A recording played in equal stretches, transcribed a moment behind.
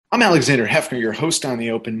I'm Alexander Hefner, your host on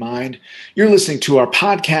The Open Mind. You're listening to our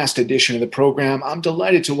podcast edition of the program. I'm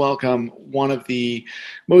delighted to welcome one of the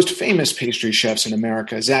most famous pastry chefs in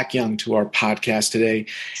America, Zac Young, to our podcast today.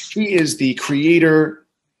 He is the creator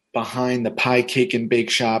behind the PieCaken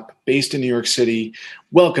Bake Shop based in New York City.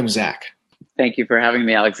 Welcome, Zac. Thank you for having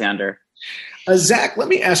me, Alexander. Zac, let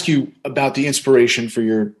me ask you about the inspiration for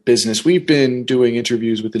your business. We've been doing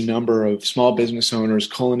interviews with a number of small business owners,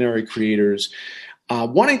 culinary creators,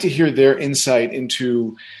 wanting to hear their insight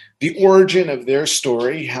into the origin of their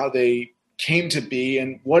story, how they came to be,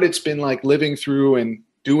 and what it's been like living through and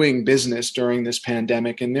doing business during this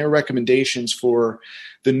pandemic, and their recommendations for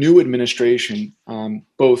the new administration,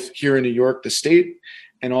 both here in New York, the state,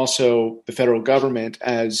 and also the federal government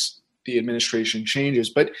as the administration changes.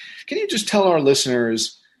 But can you just tell our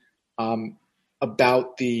listeners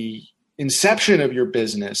about the inception of your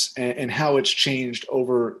business and how it's changed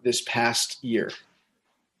over this past year?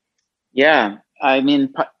 Yeah, I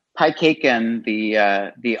mean, PieCaken,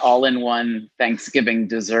 the all-in-one Thanksgiving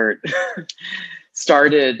dessert,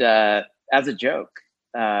 started as a joke.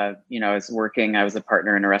 I was a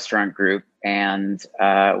partner in a restaurant group, and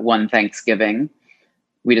one Thanksgiving,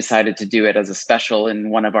 we decided to do it as a special in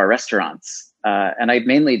one of our restaurants. And I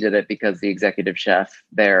mainly did it because the executive chef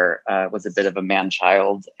there was a bit of a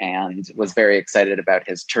man-child and was very excited about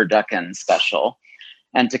his turducken special.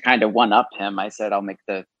 And to kind of one-up him, I said, I'll make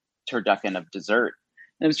the turducken of dessert.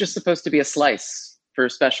 And it was just supposed to be a slice for a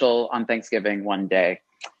special on Thanksgiving one day.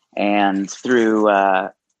 And through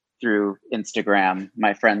Instagram,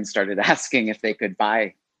 my friends started asking if they could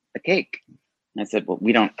buy the cake. And I said, well,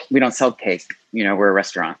 we don't sell cake. We're a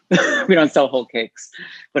restaurant. We don't sell whole cakes.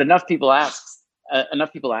 But enough people asked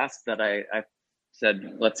that I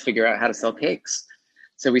said, let's figure out how to sell cakes.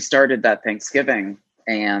 So we started that Thanksgiving,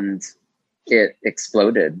 and it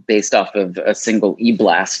exploded based off of a single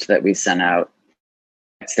e-blast that we sent out.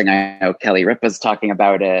 Next thing I know, Kelly Ripa's talking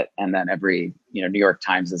about it. And then every, New York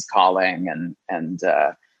Times is calling, and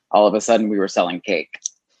all of a sudden we were selling cake.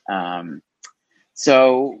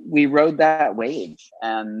 So we rode that wave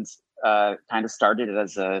and kind of started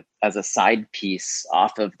it as a side piece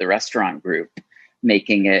off of the restaurant group,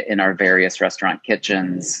 making it in our various restaurant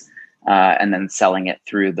kitchens, and then selling it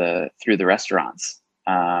through the restaurants.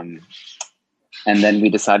 And then we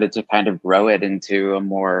decided to kind of grow it into a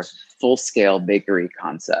more full-scale bakery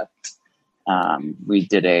concept. We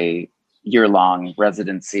did a year-long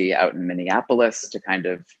residency out in Minneapolis to kind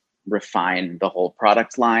of refine the whole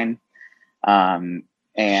product line. And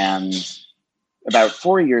about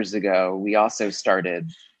 4 years ago, we also started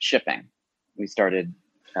shipping. We started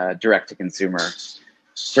direct to consumer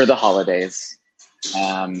for the holidays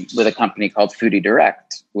with a company called Foodie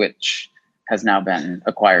Direct, which has now been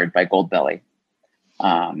acquired by Goldbelly.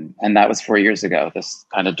 And that was 4 years ago, this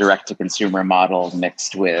kind of direct to consumer model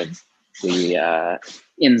mixed with the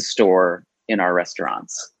in-store in our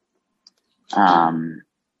restaurants.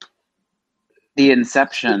 The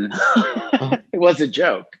inception, it was a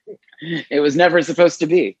joke. It was never supposed to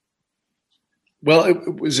be. Well,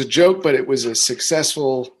 it was a joke, but it was a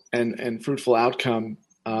successful and fruitful outcome.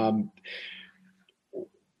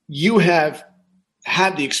 You have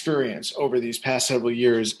had the experience over these past several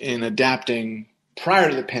years in adapting prior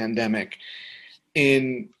to the pandemic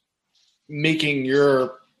in making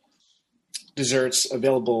your desserts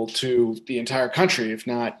available to the entire country, if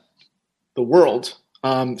not the world.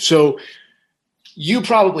 So you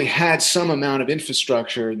probably had some amount of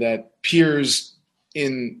infrastructure that peers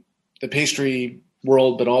in the pastry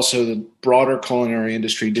world, but also the broader culinary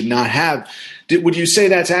industry did not have. Would you say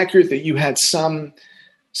that's accurate, that you had some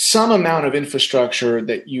amount of infrastructure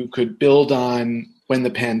that you could build on when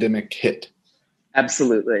the pandemic hit?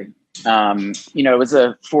 Absolutely. It was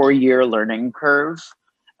a 4-year learning curve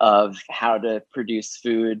of how to produce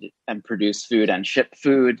food and ship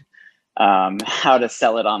food, how to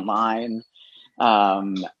sell it online.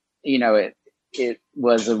 It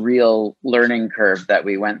was a real learning curve that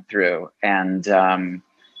we went through. And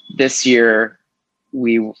this year,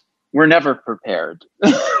 we were never prepared.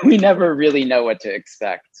 We never really know what to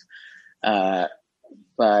expect.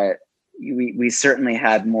 But we certainly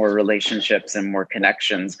had more relationships and more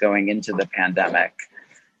connections going into the pandemic.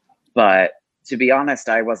 But to be honest,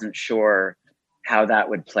 I wasn't sure how that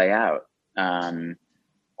would play out. I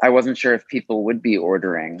wasn't sure if people would be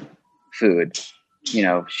ordering food,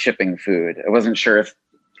 shipping food. I wasn't sure if,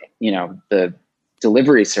 the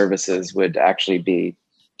delivery services would actually be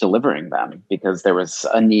delivering them because there was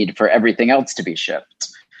a need for everything else to be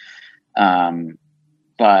shipped.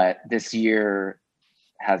 But this year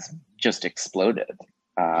has just exploded.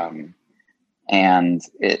 And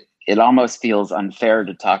it almost feels unfair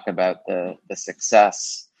to talk about the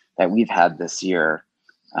success that we've had this year,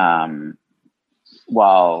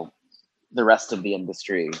 while the rest of the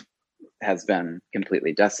industry has been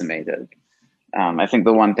completely decimated. I think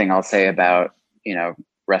the one thing I'll say about,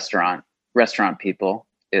 restaurant people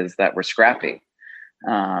is that we're scrappy,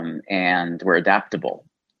 and we're adaptable.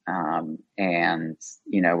 And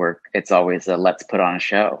it's always a let's put on a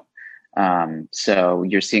show. So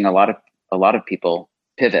you're seeing a lot of people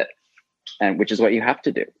pivot, and which is what you have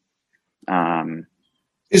to do.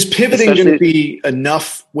 Is pivoting going to be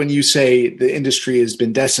enough when you say the industry has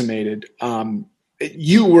been decimated?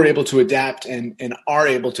 You were able to adapt and are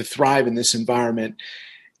able to thrive in this environment.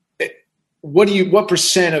 What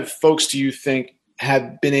percent of folks do you think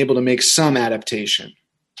have been able to make some adaptation?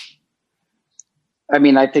 I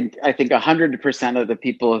mean, I think 100% of the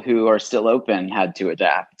people who are still open had to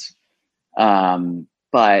adapt,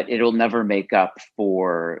 but it'll never make up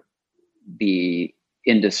for the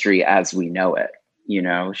industry as we know it.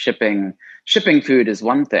 Shipping food is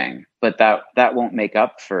one thing, but that won't make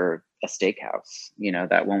up for a steakhouse.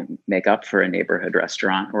 That won't make up for a neighborhood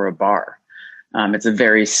restaurant or a bar. It's a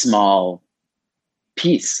very small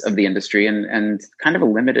piece of the industry and kind of a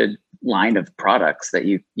limited line of products that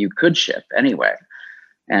you could ship anyway.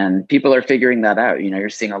 And people are figuring that out. You're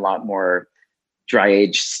seeing a lot more dry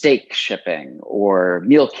aged steak shipping or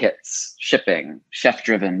meal kits shipping, chef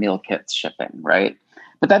driven meal kits shipping, right?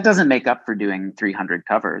 But that doesn't make up for doing 300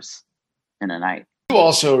 covers in a night. You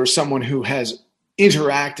also are someone who has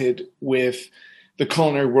interacted with the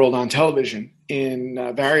culinary world on television in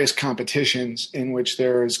various competitions in which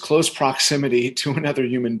there is close proximity to another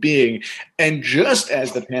human being. And just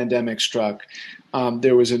as the pandemic struck,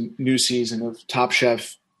 there was a new season of Top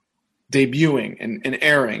Chef debuting and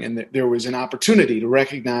airing, and there was an opportunity to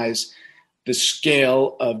recognize the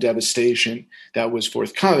scale of devastation that was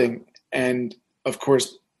forthcoming. And of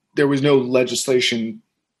course, there was no legislation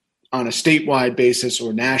on a statewide basis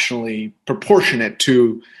or nationally proportionate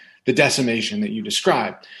to the decimation that you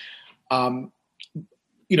described.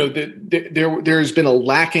 There's been a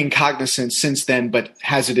lacking cognizance since then, but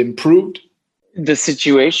has it improved? The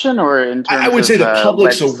situation, or in terms I would say the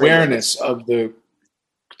public's awareness of the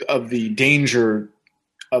danger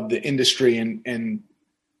of the industry and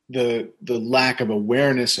the lack of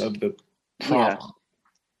awareness of the problem.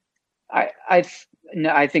 Yeah.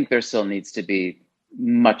 I think there still needs to be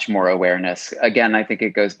much more awareness. Again, I think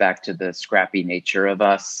it goes back to the scrappy nature of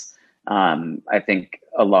us. I think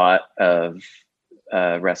a lot of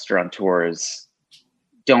restaurateurs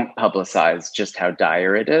don't publicize just how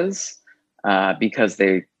dire it is, because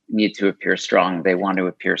they need to appear strong. They want to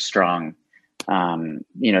appear strong.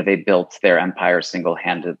 They built their empire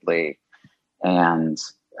single-handedly, and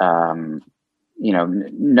no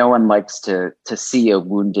one likes to see a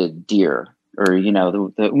wounded deer, or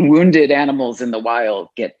the wounded animals in the wild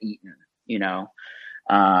get eaten.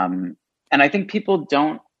 And I think people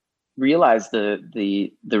don't realize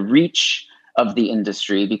the reach of the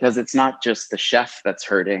industry, because it's not just the chef that's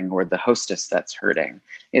hurting or the hostess that's hurting.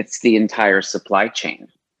 It's the entire supply chain.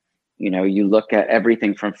 You look at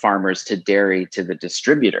everything from farmers to dairy to the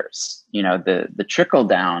distributors. The trickle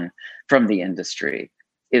down from the industry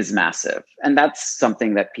is massive. And that's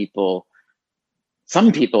something that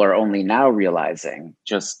some people are only now realizing,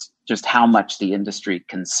 just how much the industry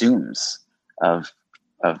consumes of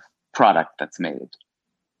product that's made.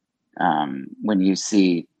 When you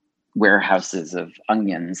see warehouses of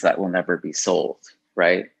onions that will never be sold,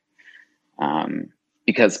 right?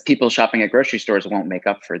 Because people shopping at grocery stores won't make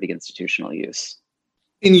up for the institutional use.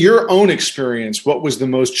 In your own experience, what was the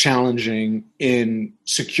most challenging in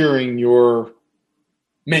securing your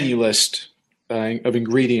menu list of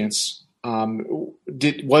ingredients?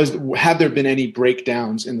 Have there been any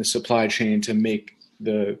breakdowns in the supply chain to make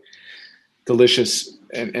the delicious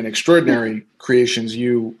and extraordinary creations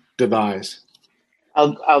you devise?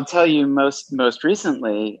 I'll tell you, most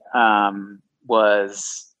recently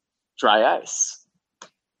was dry ice,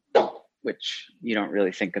 which you don't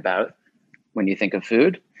really think about when you think of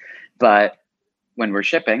food. But when we're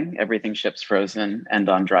shipping, everything ships frozen and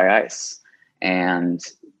on dry ice. And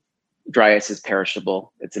dry ice is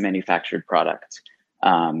perishable. It's a manufactured product.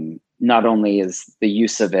 Not only is the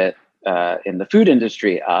use of it in the food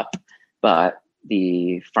industry up, but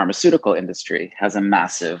the pharmaceutical industry has a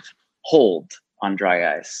massive hold on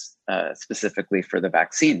dry ice, specifically for the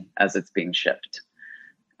vaccine as it's being shipped.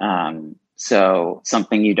 So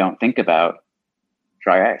something you don't think about,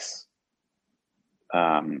 dry ice.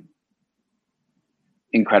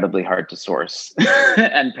 Incredibly hard to source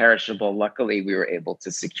and perishable. Luckily, we were able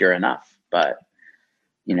to secure enough, but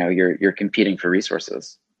you're competing for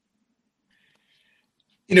resources.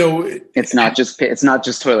 You know, It's not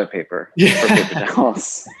just toilet paper or paper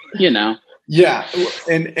towels, Yeah,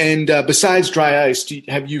 and besides dry ice,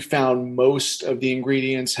 have you found most of the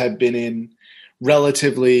ingredients have been in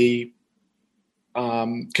relatively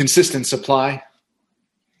consistent supply?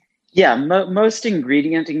 Yeah, most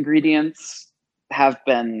ingredients have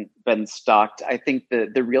been stocked. I think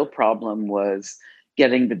the real problem was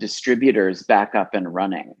getting the distributors back up and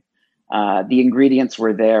running. The ingredients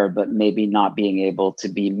were there, but maybe not being able to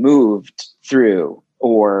be moved through,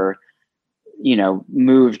 or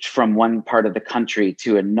moved from one part of the country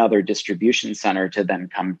to another distribution center to then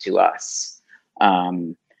come to us.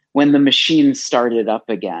 When the machine started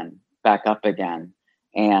back up again,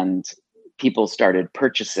 and people started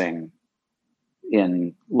purchasing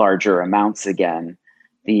in larger amounts again,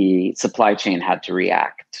 the supply chain had to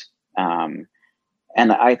react.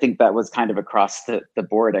 And I think that was kind of across the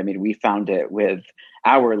board. I mean, we found it with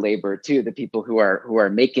our labor too, the people who are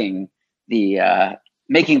making the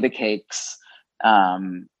cakes,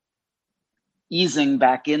 easing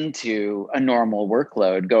back into a normal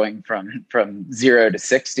workload. Going from 0 to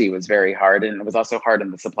 60 was very hard, and it was also hard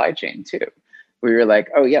in the supply chain too. We were like,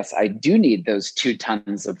 oh yes, I do need those 2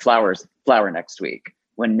 tons of flour next week,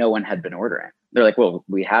 when no one had been ordering. They're like, well,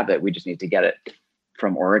 we have it, we just need to get it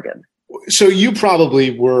from Oregon. So you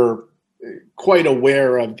probably were quite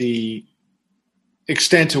aware of the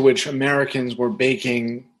extent to which Americans were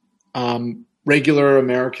baking, regular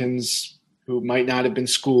Americans who might not have been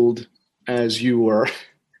schooled as you were,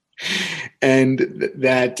 and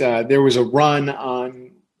that there was a run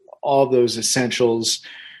on all those essentials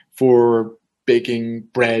for baking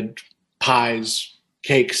bread, pies,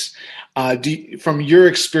 cakes. From your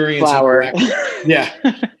experience, Flour.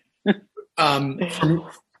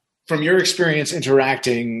 From your experience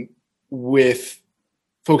interacting with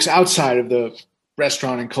folks outside of the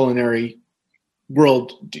restaurant and culinary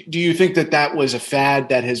world, do you think that was a fad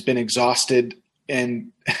that has been exhausted?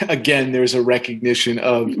 And again, there's a recognition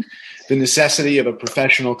of the necessity of a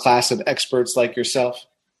professional class of experts like yourself?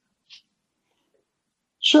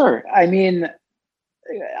 Sure. I mean,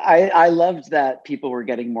 I loved that people were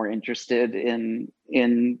getting more interested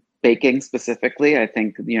in baking specifically. I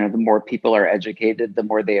think, the more people are educated, the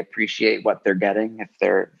more they appreciate what they're getting,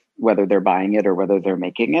 whether they're buying it or whether they're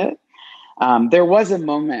making it. There was a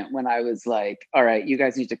moment when I was like, all right, you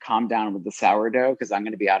guys need to calm down with the sourdough, because I'm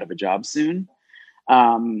going to be out of a job soon.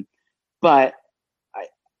 But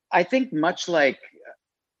I think, much like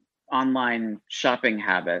online shopping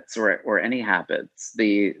habits or any habits,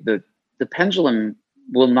 the pendulum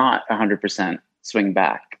will not 100% swing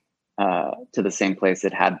back to the same place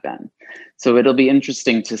it had been. So it'll be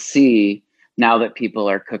interesting to see, now that people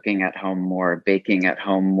are cooking at home more, baking at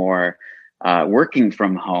home more, working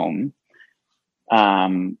from home,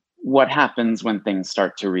 what happens when things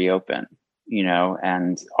start to reopen,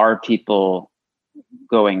 and are people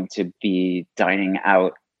going to be dining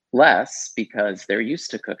out less because they're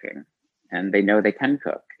used to cooking and they know they can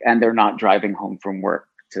cook, and they're not driving home from work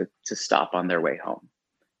to stop on their way home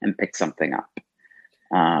and pick something up.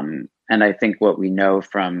 And I think what we know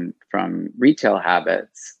from retail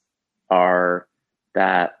habits are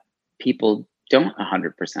that people don't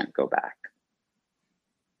 100% go back.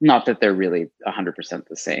 Not that they're really 100%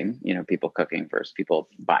 the same, people cooking versus people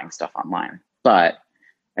buying stuff online. But,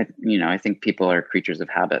 I think people are creatures of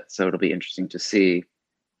habit. So it'll be interesting to see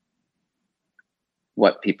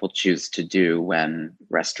what people choose to do when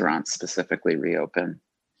restaurants specifically reopen.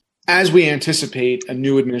 As we anticipate a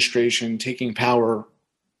new administration taking power,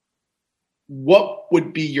 what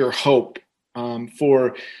would be your hope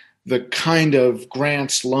for the kind of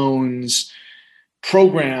grants, loans,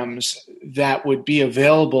 programs that would be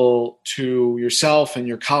available to yourself and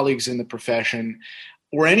your colleagues in the profession,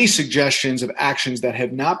 or any suggestions of actions that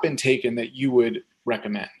have not been taken that you would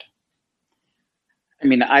recommend? I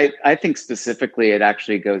mean, I think specifically it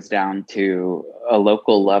actually goes down to a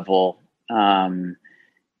local level.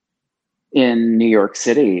 In New York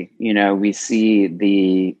City, we see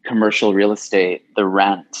the commercial real estate, the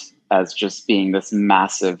rent, as just being this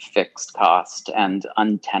massive fixed cost and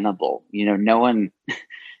untenable. No one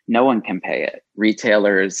can pay it.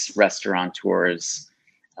 Retailers, restaurateurs,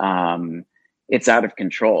 it's out of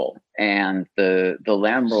control. And the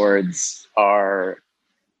landlords are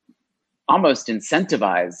almost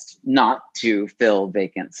incentivized not to fill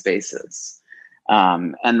vacant spaces.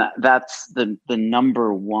 And that's the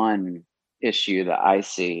number one issue that I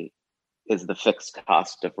see, is the fixed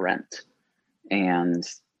cost of rent, and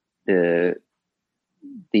the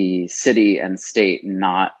city and state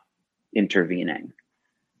not intervening.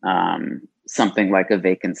 Something like a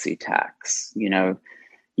vacancy tax.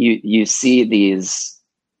 You see these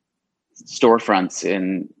storefronts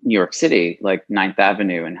in New York City, like Ninth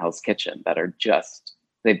Avenue and Hell's Kitchen, that are just,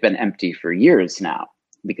 they've been empty for years now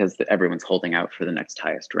because everyone's holding out for the next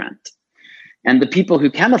highest rent. And the people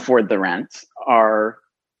who can afford the rent are,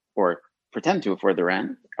 or pretend to afford the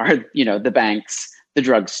rent, are, the banks, the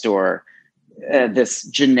drugstore, this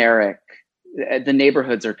generic, the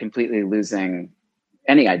neighborhoods are completely losing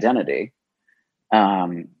any identity.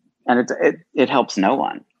 And it helps no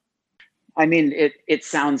one. I mean, it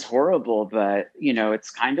sounds horrible, but,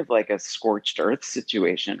 it's kind of like a scorched earth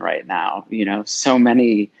situation right now. So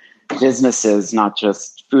many businesses, not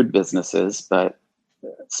just food businesses, but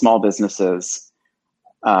small businesses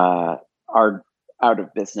are out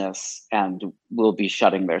of business and will be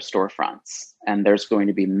shutting their storefronts. And there's going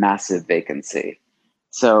to be massive vacancy.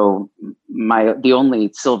 So the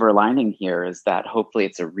only silver lining here is that hopefully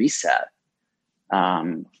it's a reset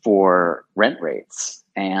for rent rates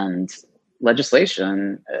and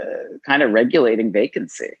legislation kind of regulating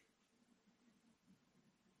vacancy.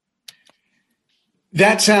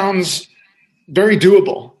 That sounds very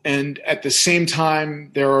doable. And at the same time,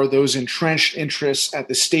 there are those entrenched interests at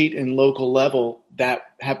the state and local level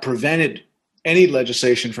that have prevented any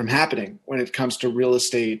legislation from happening when it comes to real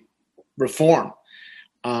estate reform.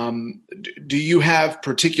 Do you have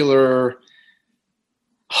particular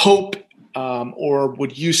hope, or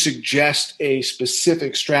would you suggest a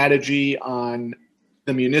specific strategy on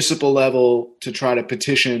the municipal level to try to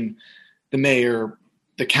petition the mayor,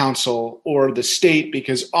 the council, or the state?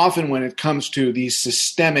 Because often when it comes to these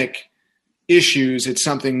systemic issues, it's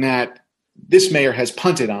something that this mayor has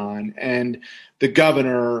punted on, and the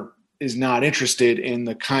governor is not interested in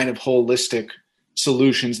the kind of holistic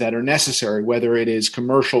solutions that are necessary, whether it is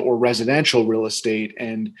commercial or residential real estate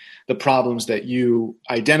and the problems that you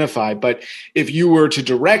identify. But if you were to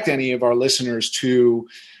direct any of our listeners to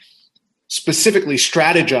specifically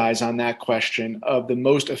strategize on that question of the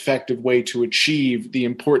most effective way to achieve the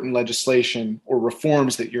important legislation or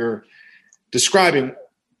reforms that you're describing,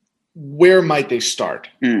 where might they start?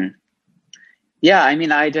 Yeah, I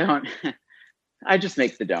mean, I just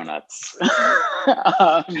make the donuts.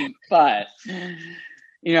 But,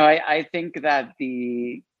 I think that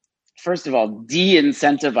first of all,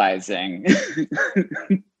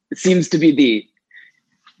 de-incentivizing seems to be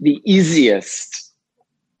the easiest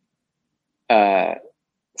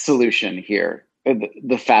solution here,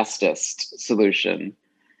 the fastest solution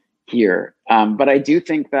here. But I do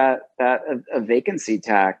think that a vacancy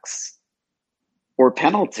tax or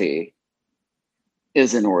penalty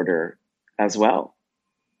is in order as well.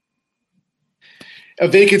 A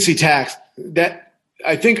vacancy tax, that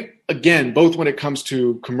I think, again, both when it comes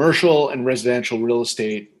to commercial and residential real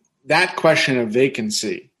estate, that question of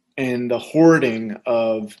vacancy and the hoarding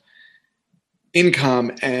of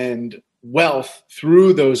income and wealth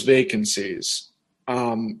through those vacancies,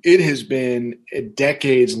 it has been a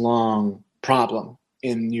decades-long problem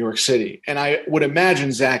in New York City. And I would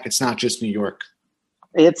imagine, Zach, it's not just New York.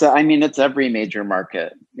 It's every major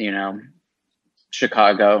market,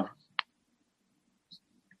 Chicago,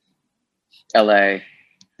 LA,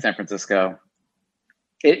 San Francisco.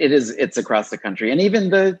 It's across the country. And even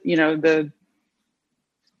the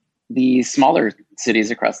smaller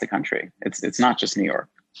cities across the country. It's not just New York.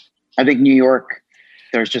 I think New York,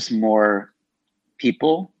 there's just more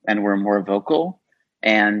people and we're more vocal.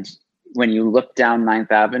 And when you look down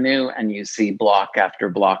Ninth Avenue and you see block after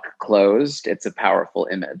block closed, it's a powerful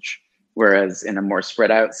image. Whereas in a more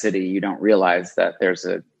spread out city, you don't realize that there's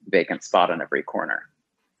a vacant spot on every corner.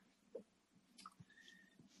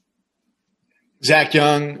 Zac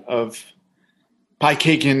Young of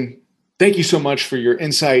PieCaken, thank you so much for your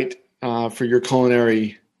insight, for your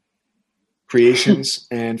culinary creations,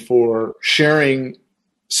 and for sharing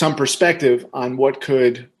some perspective on what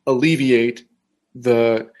could alleviate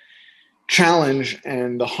the challenge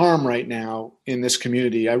and the harm right now in this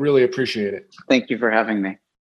community. I really appreciate it. Thank you for having me.